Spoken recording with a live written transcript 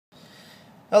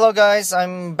Hello guys,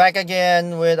 I'm back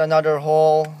again with another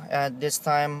haul, and this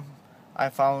time I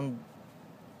found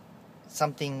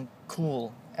something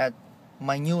cool at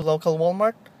my new local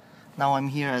Walmart. Now I'm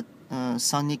here at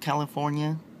sunny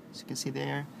California, as you can see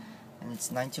there, and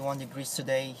it's 91 degrees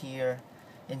today here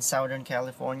in Southern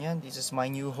California. This is my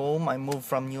new home. I moved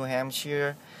from New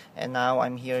Hampshire and now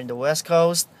I'm here in the West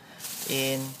Coast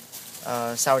in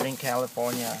Southern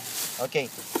California. Okay,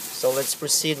 so let's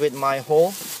proceed with my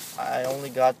haul. I only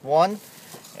got one,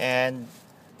 and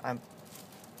I'm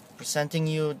presenting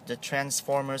you the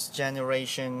Transformers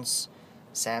Generations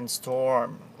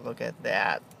Sandstorm. Look at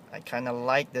that. I kind of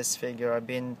like this figure. I've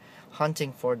been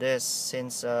hunting for this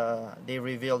since they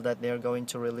revealed that they're going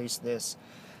to release this.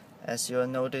 As you'll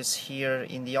notice here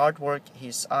in the artwork,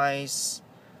 his eyes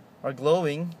are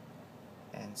glowing,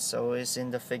 and so is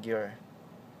in the figure.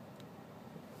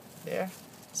 There,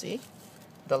 see?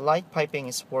 The light piping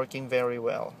is working very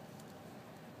well.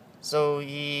 So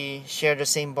he shared the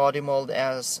same body mold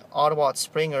as Autobot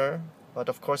Springer, but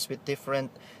of course with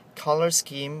different color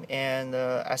scheme and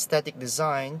aesthetic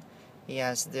design. He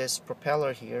has this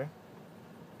propeller here,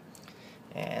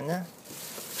 and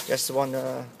just want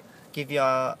to give you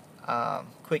a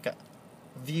quick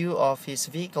view of his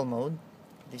vehicle mode.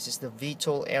 This is the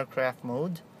VTOL aircraft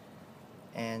mode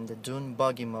and the Dune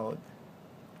buggy mode.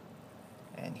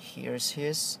 And here's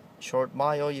his short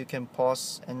bio. You can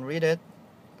pause and read it.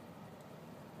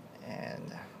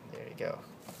 And there you go.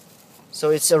 So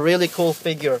it's a really cool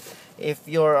figure. If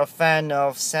you're a fan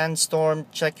of Sandstorm,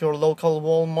 check your local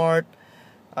Walmart.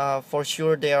 For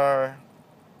sure they are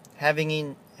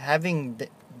having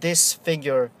this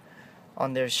figure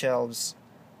on their shelves.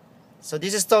 So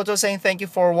this is Toto saying thank you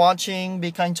for watching.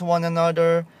 Be kind to one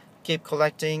another. Keep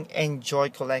collecting. Enjoy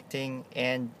collecting.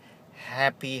 And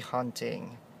happy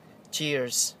hunting.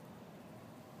 Cheers.